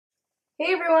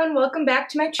Hey everyone, welcome back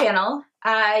to my channel.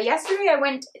 Yesterday I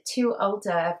went to Ulta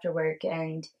after work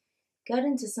and got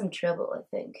into some trouble, I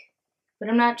think, but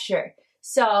I'm not sure.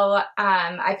 So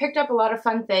I picked up a lot of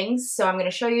fun things, so I'm going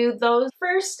to show you those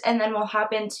first, and then we'll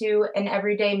hop into an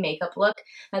everyday makeup look.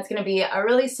 That's going to be a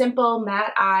really simple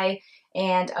matte eye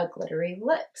and a glittery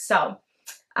lip. So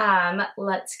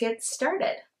let's get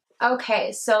started.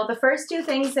 Okay, so the first two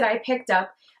things that I picked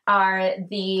up are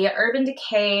the Urban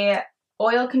Decay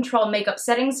Oil Control Makeup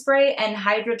Setting Spray and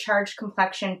Hydra Charged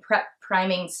Complexion Prep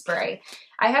Priming Spray.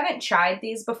 I haven't tried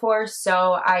these before,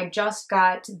 so I just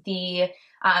got the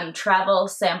travel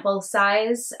sample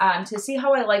size to see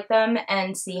how I like them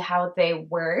and see how they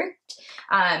worked.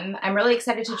 I'm really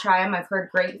excited to try them. I've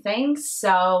heard great things,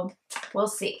 so we'll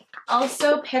see.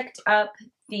 Also picked up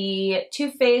the Too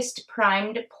Faced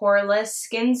Primed Poreless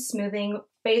Skin Smoothing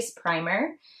Face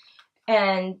Primer,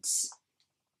 and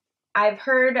I've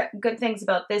heard good things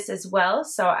about this as well,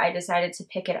 so I decided to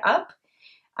pick it up.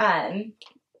 And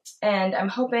I'm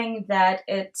hoping that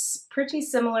it's pretty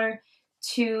similar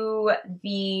to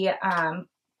the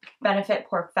Benefit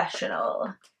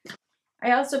Professional.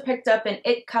 I also picked up an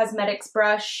IT Cosmetics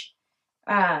brush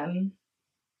in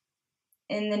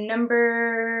the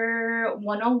number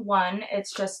 101.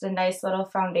 It's just a nice little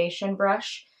foundation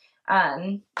brush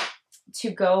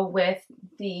to go with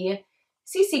the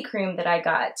CC cream that I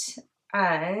got.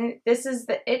 This is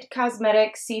the IT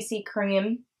Cosmetics CC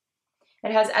cream.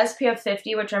 It has SPF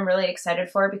 50, which I'm really excited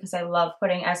for because I love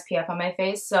putting SPF on my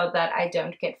face so that I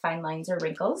don't get fine lines or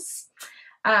wrinkles.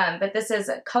 But this is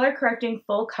a color correcting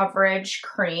full coverage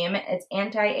cream. It's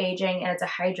anti-aging and it's a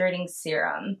hydrating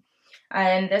serum.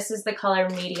 And this is the color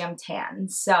medium tan.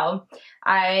 So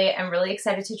I am really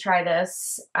excited to try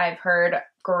this. I've heard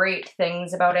great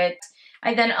things about it.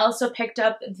 I then also picked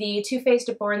up the Too Faced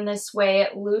Born This Way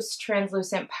Loose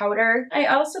Translucent Powder. I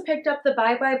also picked up the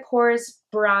Bye Bye Pores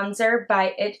Bronzer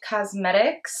by IT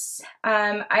Cosmetics.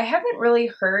 I haven't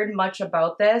really heard much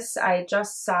about this. I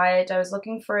just saw it. I was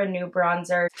looking for a new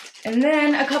bronzer. And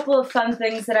then a couple of fun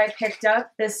things that I picked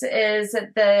up. This is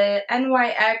the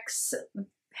NYX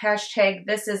hashtag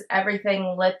This Is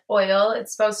Everything Lip Oil.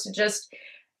 It's supposed to just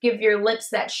give your lips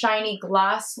that shiny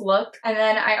gloss look. And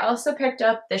then I also picked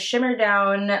up the Shimmer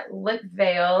Down Lip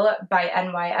Veil by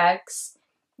NYX.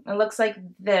 It looks like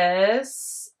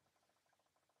this.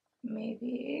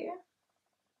 Maybe.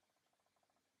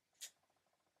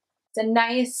 It's a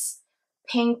nice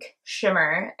pink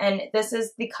shimmer, and this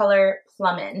is the color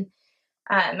Plummin'.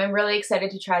 I'm really excited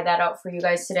to try that out for you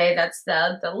guys today. That's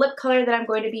the lip color that I'm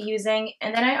going to be using.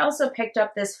 And then I also picked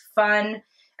up this fun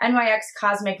NYX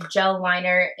Cosmic Gel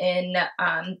Liner in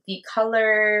the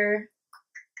color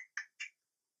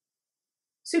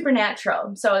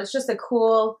Supernatural. So it's just a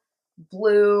cool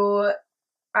blue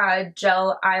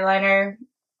gel eyeliner.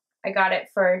 I got it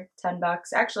for 10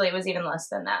 bucks. Actually, it was even less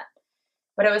than that.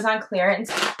 But it was on clearance.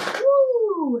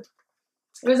 Woo!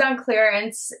 It was on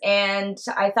clearance, and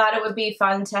I thought it would be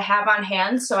fun to have on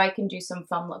hand so I can do some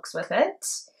fun looks with it.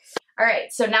 All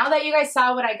right, so now that you guys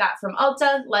saw what I got from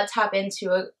Ulta, let's hop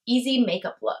into an easy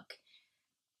makeup look.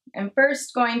 I'm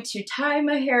first going to tie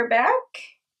my hair back.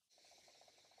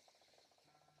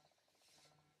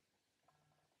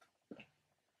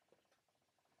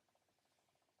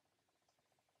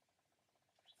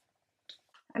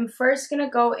 I'm first going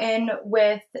to go in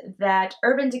with that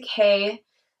Urban Decay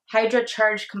Hydra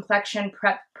Charged Complexion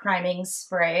Prep Priming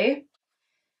Spray.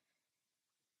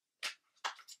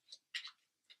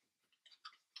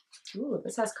 Ooh,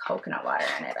 this has coconut water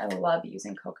in it. I love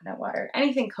using coconut water.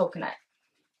 Anything coconut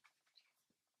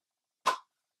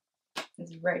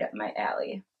is right up my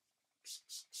alley.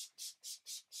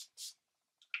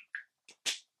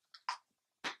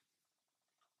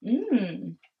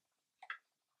 It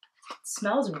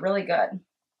smells really good.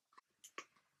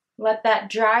 Let that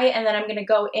dry, and then I'm going to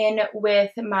go in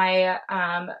with my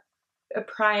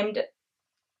primed.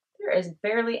 There is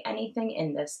barely anything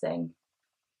in this thing.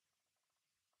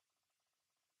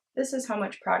 This is how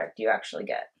much product you actually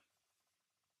get.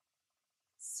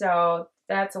 So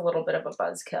that's a little bit of a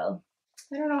buzzkill.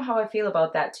 I don't know how I feel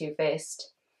about that Too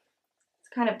Faced. It's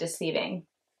kind of deceiving.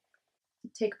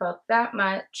 Take about that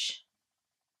much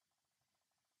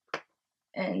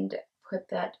and put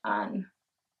that on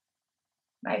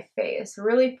my face.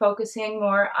 Really focusing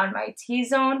more on my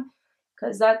T-zone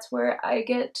because that's where I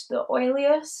get the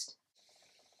oiliest.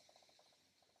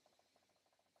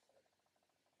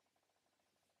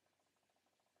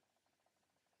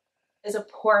 Is a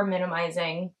pore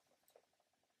minimizing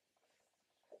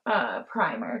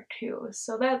primer too,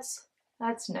 so that's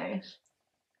nice.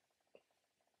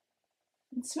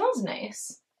 It smells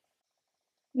nice.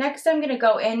 Next, I'm going to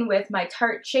go in with my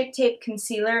Tarte Shape Tape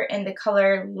Concealer in the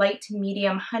color Light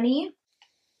Medium Honey.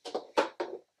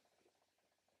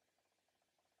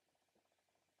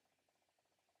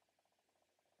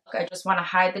 I just want to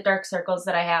hide the dark circles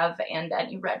that I have and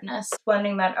any redness.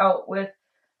 Blending that out with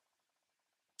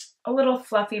a little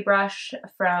fluffy brush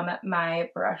from my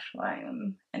brush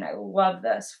line. And I love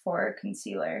this for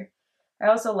concealer. I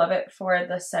also love it for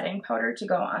the setting powder to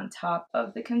go on top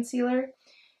of the concealer.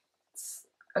 It's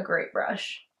a great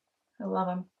brush. I love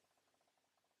them.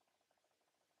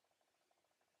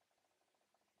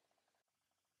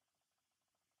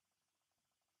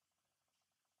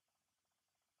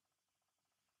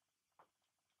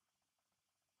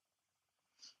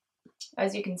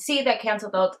 As you can see, that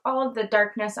canceled out all of the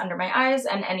darkness under my eyes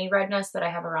and any redness that I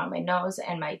have around my nose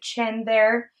and my chin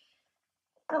there.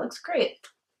 That looks great.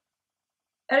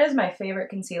 That is my favorite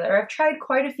concealer. I've tried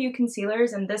quite a few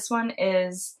concealers and this one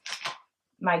is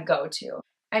my go-to.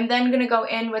 I'm then going to go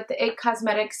in with the IT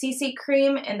Cosmetics CC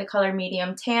Cream in the color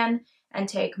Medium Tan and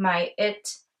take my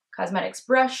IT Cosmetics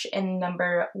brush in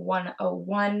number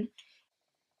 101.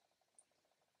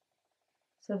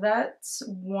 So that's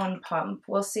one pump.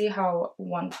 We'll see how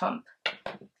one pump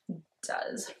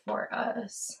does for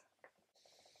us.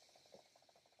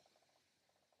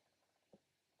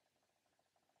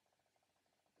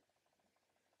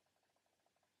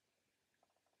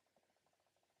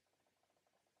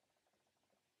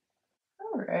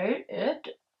 Alright, IT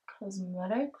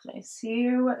Cosmetics, I see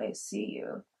you, I see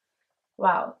you.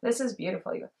 Wow, this is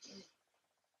beautiful.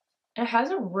 It has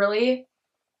a really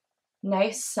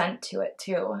nice scent to it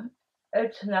too.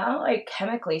 It's not like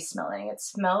chemically smelling. It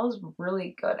smells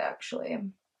really good actually.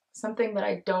 Something that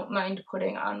I don't mind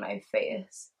putting on my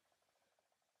face.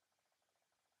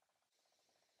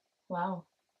 Wow.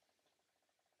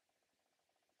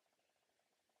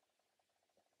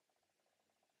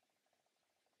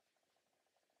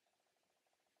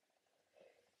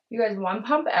 You guys, one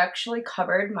pump actually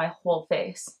covered my whole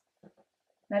face.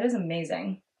 That is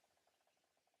amazing.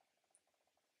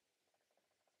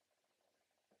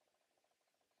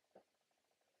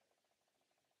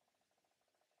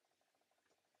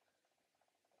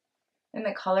 And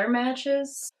the color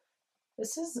matches.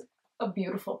 This is a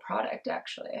beautiful product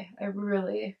actually. I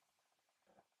really,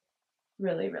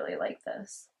 really, really like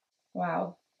this.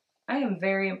 Wow. I am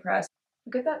very impressed.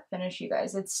 Look at that finish, you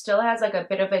guys. It still has like a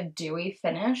bit of a dewy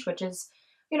finish, which is,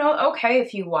 you know, okay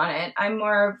if you want it. I'm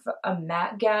more of a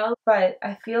matte gal, but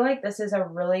I feel like this is a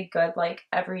really good, like,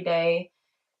 everyday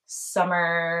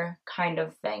summer kind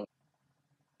of thing.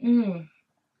 It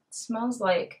smells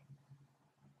like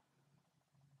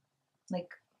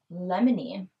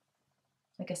lemony,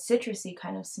 like a citrusy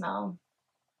kind of smell.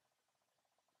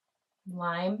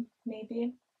 Lime,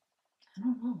 maybe? I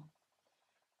don't know.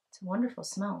 It's a wonderful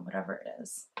smell, whatever it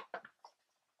is.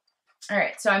 All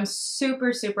right, so I'm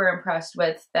super, super impressed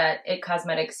with that IT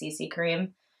Cosmetics CC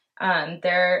cream.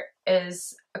 There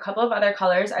is a couple of other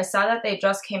colors. I saw that they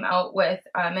just came out with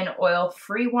an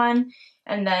oil-free one,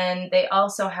 and then they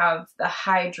also have the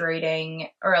hydrating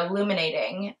or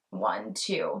illuminating one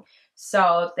too.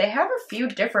 So they have a few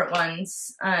different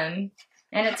ones, and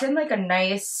it's in like a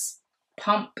nice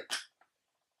pump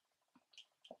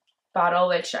bottle,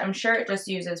 which I'm sure it just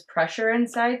uses pressure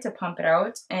inside to pump it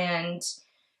out, and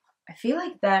I feel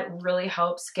like that really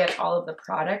helps get all of the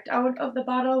product out of the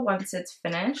bottle once it's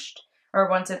finished or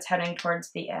once it's heading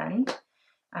towards the end.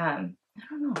 I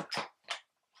don't know.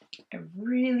 I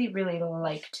really, really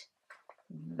liked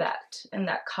that, and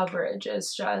that coverage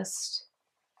is just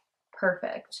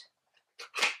perfect.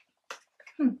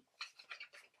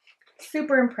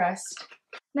 Super impressed.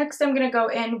 Next, I'm going to go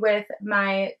in with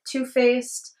my Too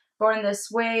Faced Born This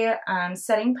Way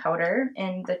setting powder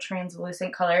in the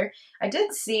translucent color. I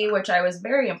did see, which I was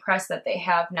very impressed that they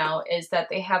have now, is that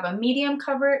they have a medium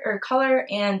color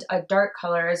and a dark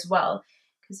color as well.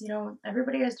 Because, you know,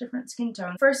 everybody has different skin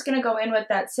tones. First, going to go in with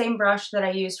that same brush that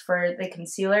I used for the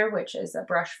concealer, which is a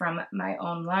brush from my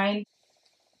own line.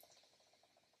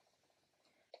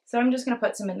 So I'm just going to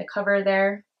put some in the cover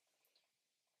there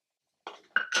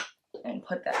and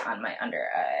put that on my under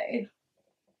eye.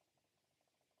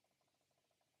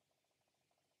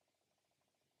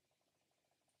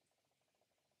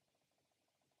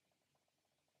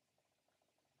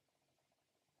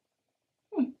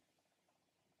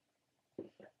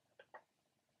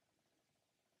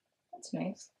 That's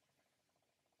nice.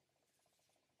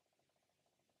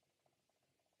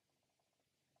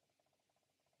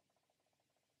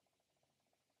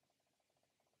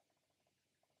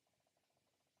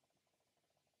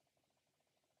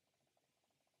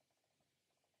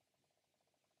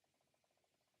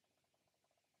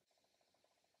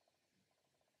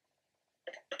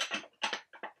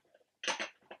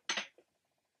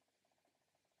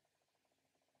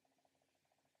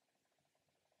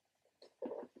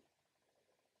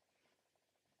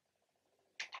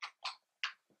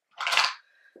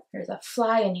 There's a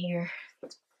fly in here.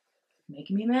 It's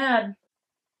making me mad.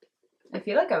 I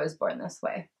feel like I was born this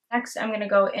way. Next, I'm going to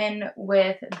go in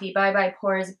with the Bye Bye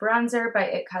Pores Bronzer by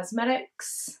IT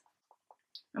Cosmetics.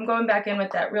 I'm going back in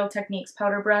with that Real Techniques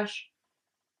powder brush.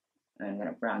 I'm going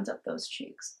to bronze up those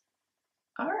cheeks.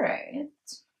 All right.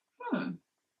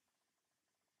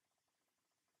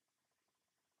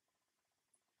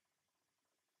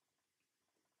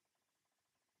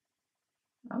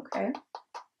 Okay.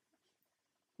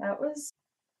 That was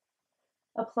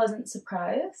a pleasant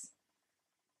surprise.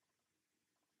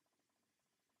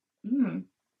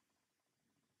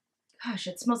 Gosh,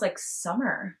 it smells like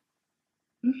summer.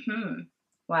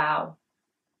 Wow.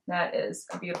 That is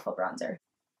a beautiful bronzer.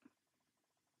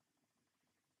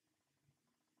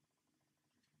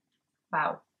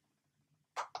 Wow.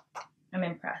 I'm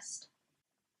impressed.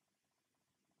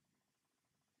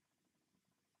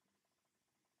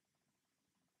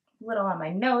 A little on my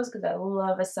nose because I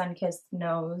love a sun-kissed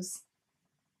nose.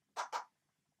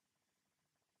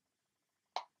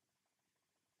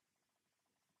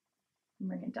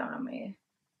 Bring it down on my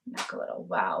neck a little.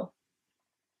 Wow.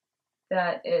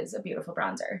 That is a beautiful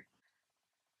bronzer.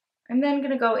 I'm then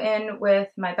going to go in with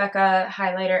my Becca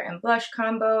highlighter and blush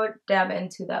combo, dab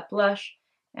into that blush,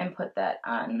 and put that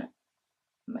on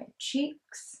my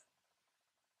cheeks.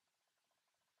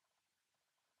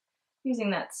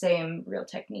 Using that same Real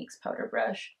Techniques powder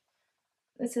brush.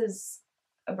 This is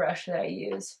a brush that I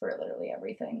use for literally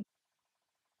everything.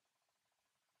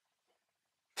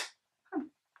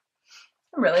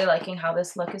 I'm really liking how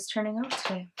this look is turning out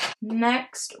today.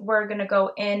 Next, we're gonna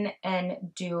go in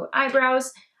and do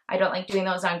eyebrows. I don't like doing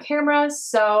those on camera,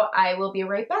 so I will be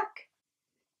right back.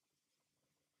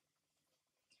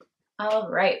 All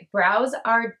right, brows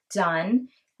are done.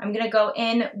 I'm gonna go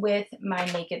in with my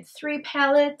Naked 3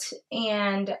 palette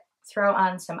and throw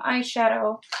on some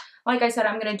eyeshadow. Like I said,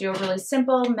 I'm gonna do a really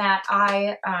simple matte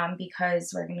eye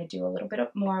because we're gonna do a little bit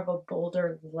more of a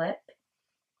bolder lip.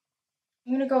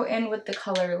 I'm gonna go in with the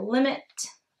color Limit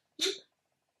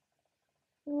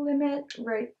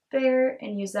right there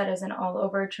and use that as an all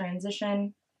over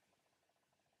transition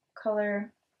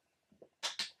color.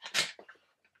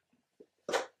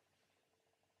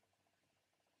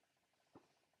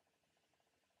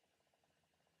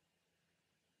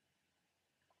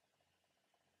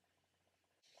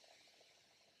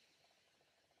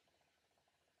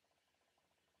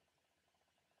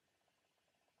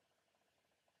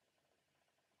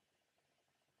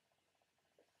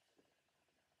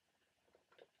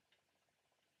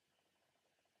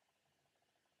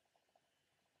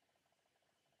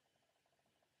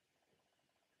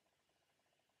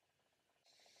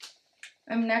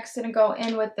 I'm next gonna go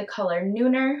in with the color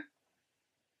Nooner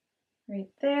right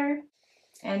there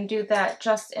and do that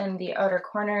just in the outer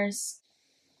corners.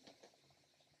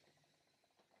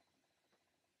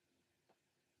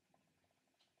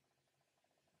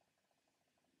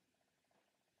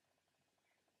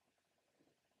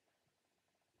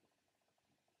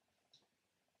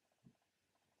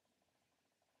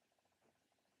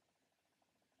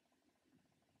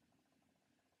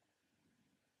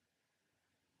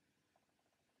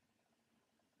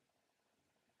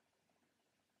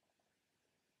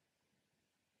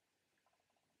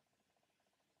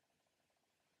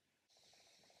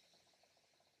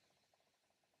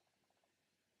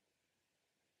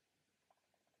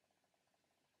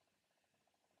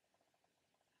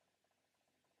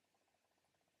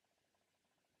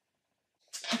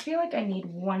 I feel like I need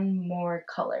one more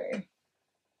color.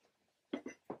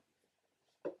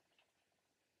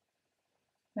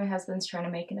 My husband's trying to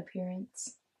make an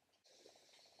appearance.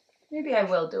 Maybe I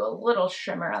will do a little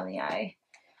shimmer on the eye.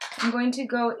 I'm going to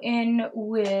go in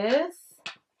with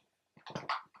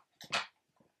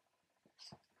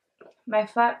my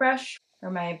flat brush,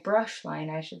 or my brush line,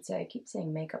 I should say. I keep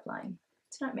saying makeup line.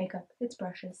 It's not makeup, it's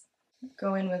brushes.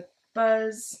 Go in with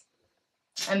Buzz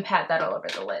and pat that all over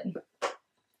the lid.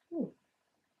 Ooh.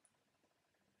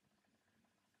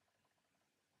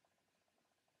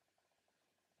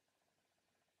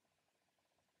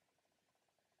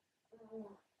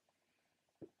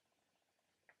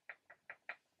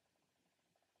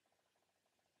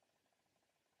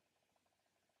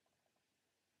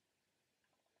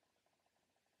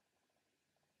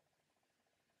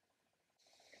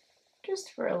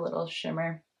 Just for a little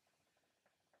shimmer.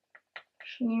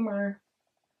 Shimmer.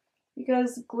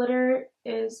 Because glitter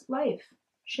is life.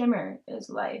 Shimmer is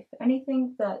life.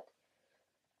 Anything that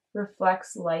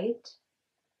reflects light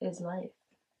is life.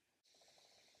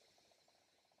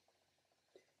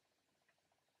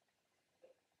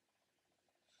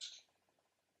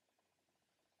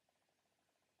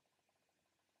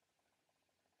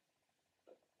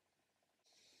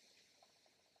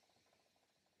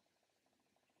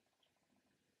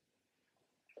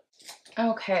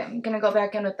 Okay, I'm gonna go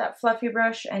back in with that fluffy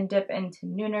brush and dip into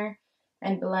Nooner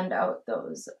and blend out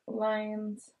those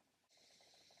lines.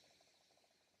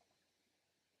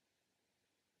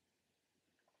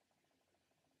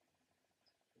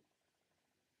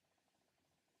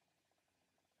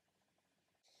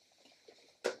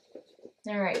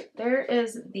 All right, there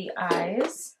is the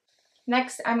eyes.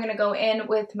 Next, I'm going to go in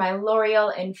with my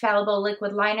L'Oreal Infallible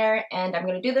liquid liner, and I'm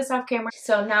going to do this off camera.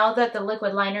 So now that the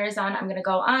liquid liner is on, I'm going to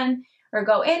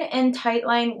go in tight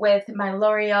line with my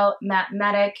L'Oreal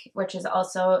Matte-Matic, which is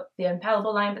also the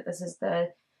Infallible line, but this is the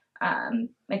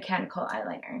mechanical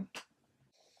eyeliner.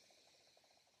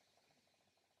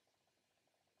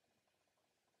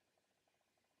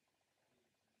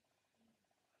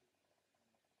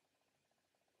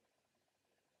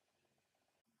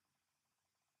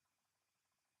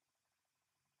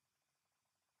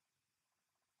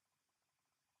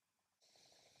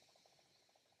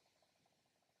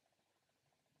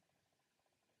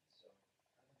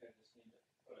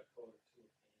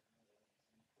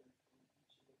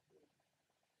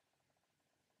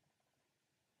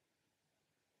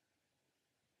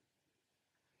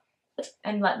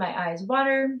 And let my eyes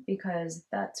water because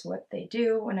that's what they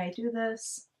do when I do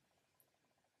this.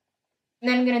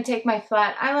 And then I'm going to take my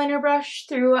flat eyeliner brush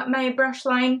through my brush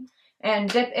line and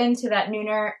dip into that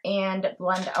Nooner and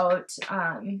blend out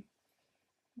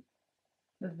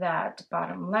that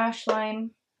bottom lash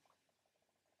line.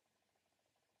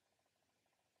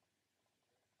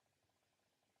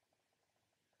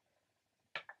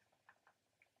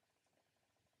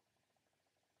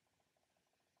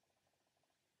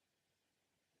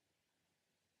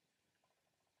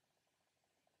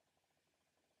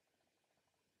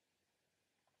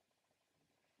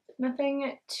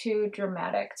 Nothing too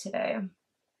dramatic today.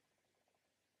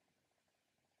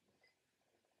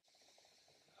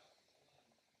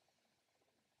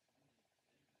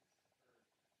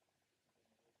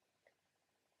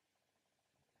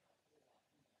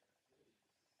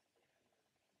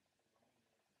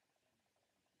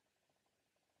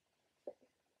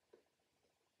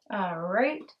 All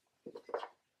right.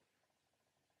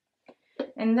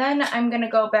 And then I'm going to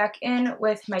go back in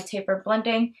with my taper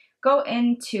blending, go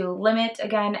into Limit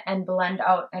again and blend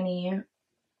out any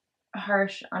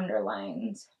harsh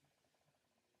underlines.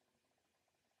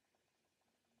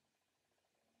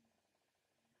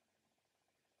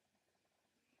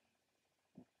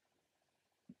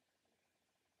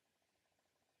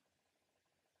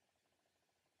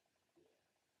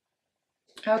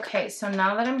 Okay, so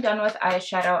now that I'm done with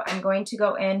eyeshadow, I'm going to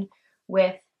go in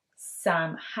with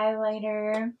some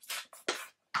highlighter.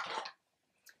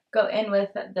 Go in with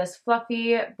this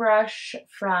fluffy brush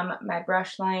from my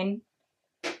brush line.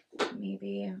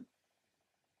 Maybe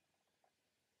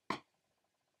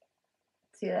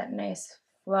see that nice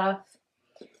fluff.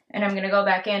 And I'm going to go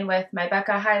back in with my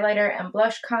Becca highlighter and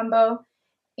blush combo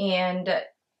and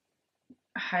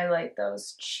highlight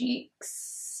those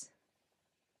cheeks.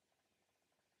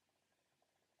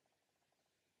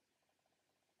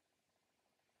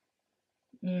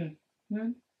 Mm-hmm.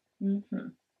 Mm-hmm.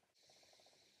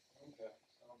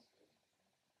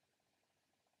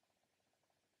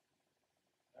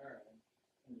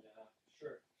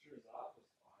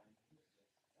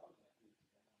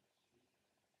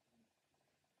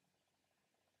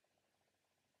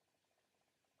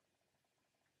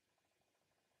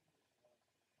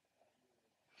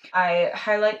 I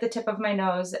highlight the tip of my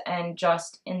nose and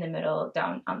just in the middle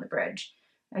down on the bridge.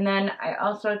 And then I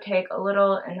also take a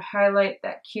little and highlight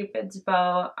that Cupid's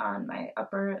bow on my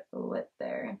upper lip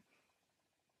there.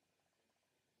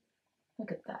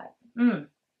 Look at that.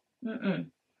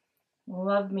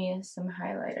 Love me some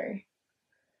highlighter.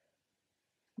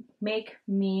 Make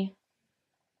me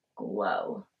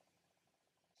glow.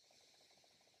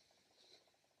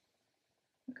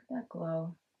 Look at that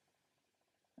glow.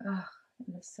 Oh,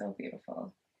 it is so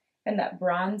beautiful. And that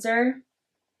bronzer,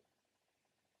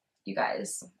 you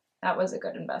guys, that was a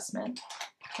good investment.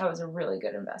 That was a really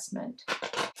good investment.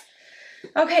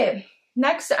 Okay,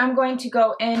 next I'm going to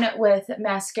go in with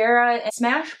mascara and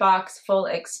Smashbox Full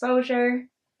Exposure.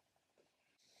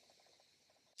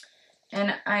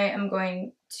 And I am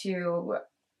going to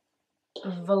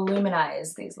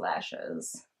voluminize these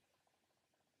lashes.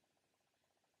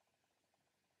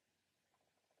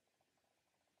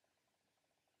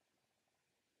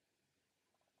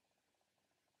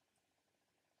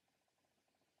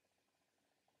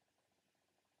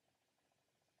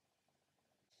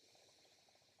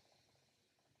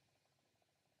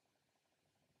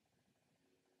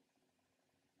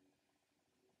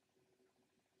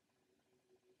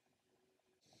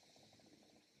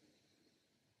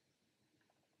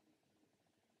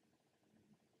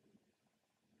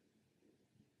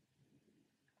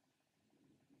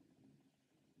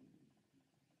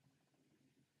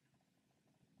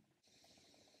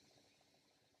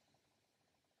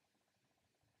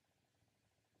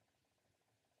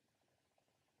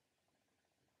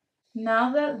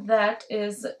 Now that that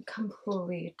is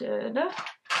completed,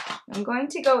 I'm going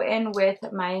to go in with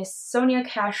my Sonia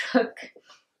Cash Hook.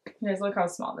 You guys, look how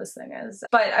small this thing is.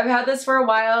 But I've had this for a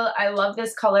while. I love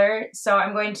this color, so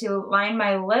I'm going to line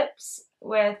my lips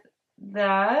with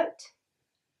that.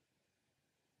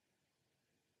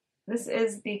 This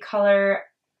is the color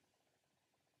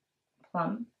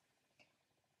Plum.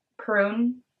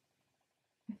 Prune,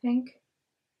 I think.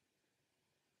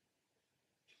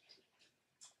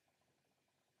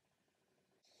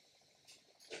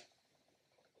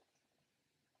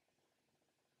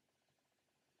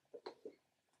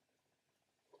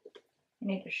 I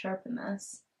need to sharpen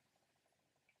this.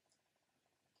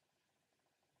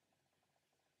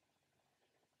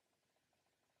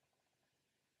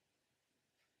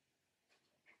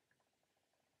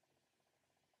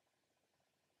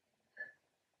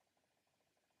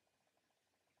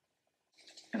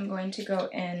 I'm going to go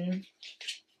in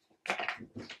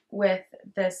with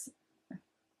this,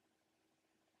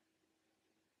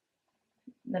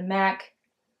 the MAC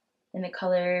in the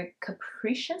color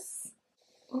Capricious.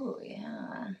 Oh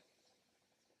yeah.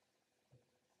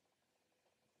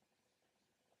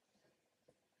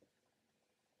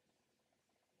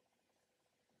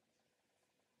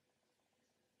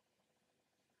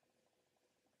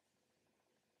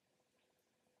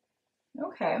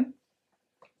 Okay.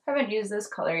 Haven't used this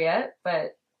color yet,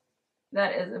 but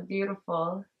that is a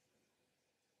beautiful,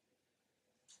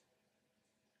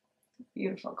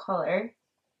 beautiful color.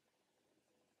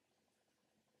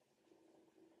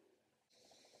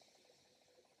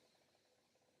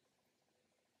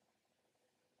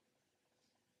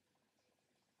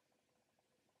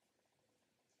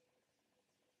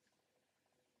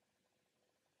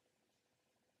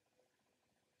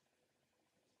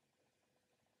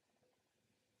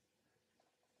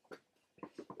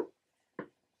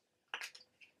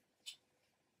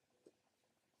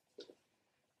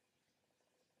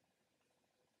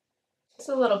 It's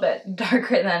a little bit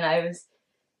darker than I was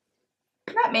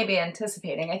not maybe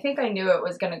anticipating. I think I knew it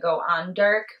was going to go on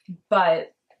dark,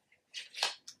 but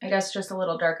I guess just a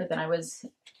little darker than I was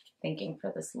thinking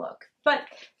for this look. But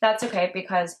that's okay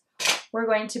because we're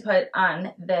going to put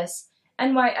on this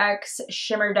NYX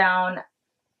Shimmer Down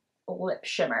Lip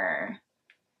Shimmer.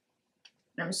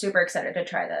 And I'm super excited to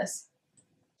try this.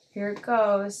 Here it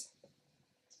goes.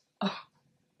 Oh.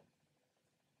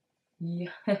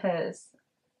 Yes.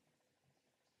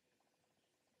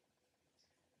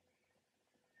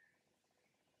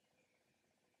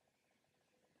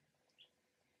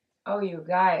 Oh, you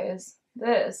guys,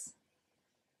 this.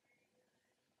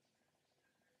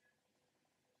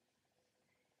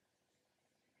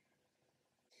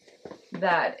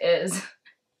 That is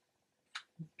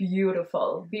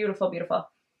beautiful, beautiful, beautiful.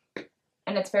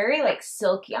 And it's very like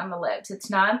silky on the lips. It's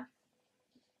not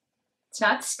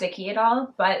sticky at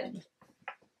all, but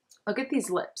look at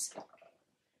these lips.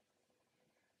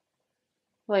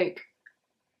 Like,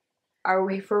 are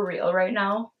we for real right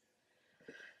now?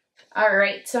 All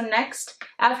right, so next,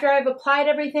 after I've applied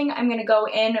everything, I'm gonna go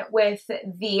in with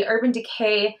the Urban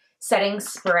Decay setting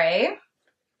spray.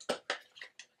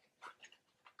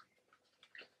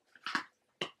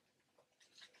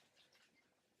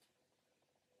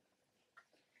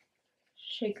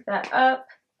 Shake that up.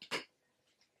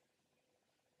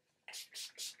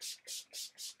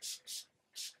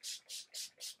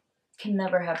 Can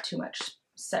never have too much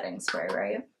setting spray,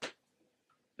 right?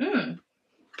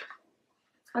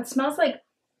 It smells like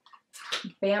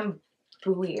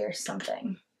bamboo-y or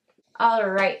something. All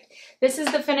right, this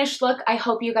is the finished look. I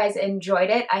hope you guys enjoyed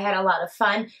it. I had a lot of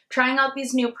fun trying out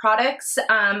these new products.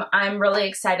 I'm really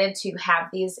excited to have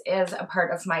these as a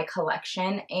part of my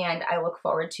collection, and I look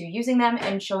forward to using them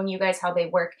and showing you guys how they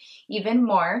work even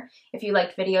more. If you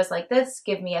liked videos like this,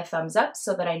 give me a thumbs up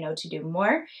so that I know to do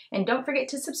more. And don't forget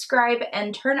to subscribe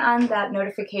and turn on that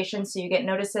notification so you get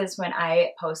notices when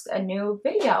I post a new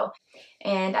video.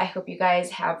 And I hope you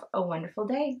guys have a wonderful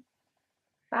day.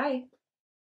 Bye.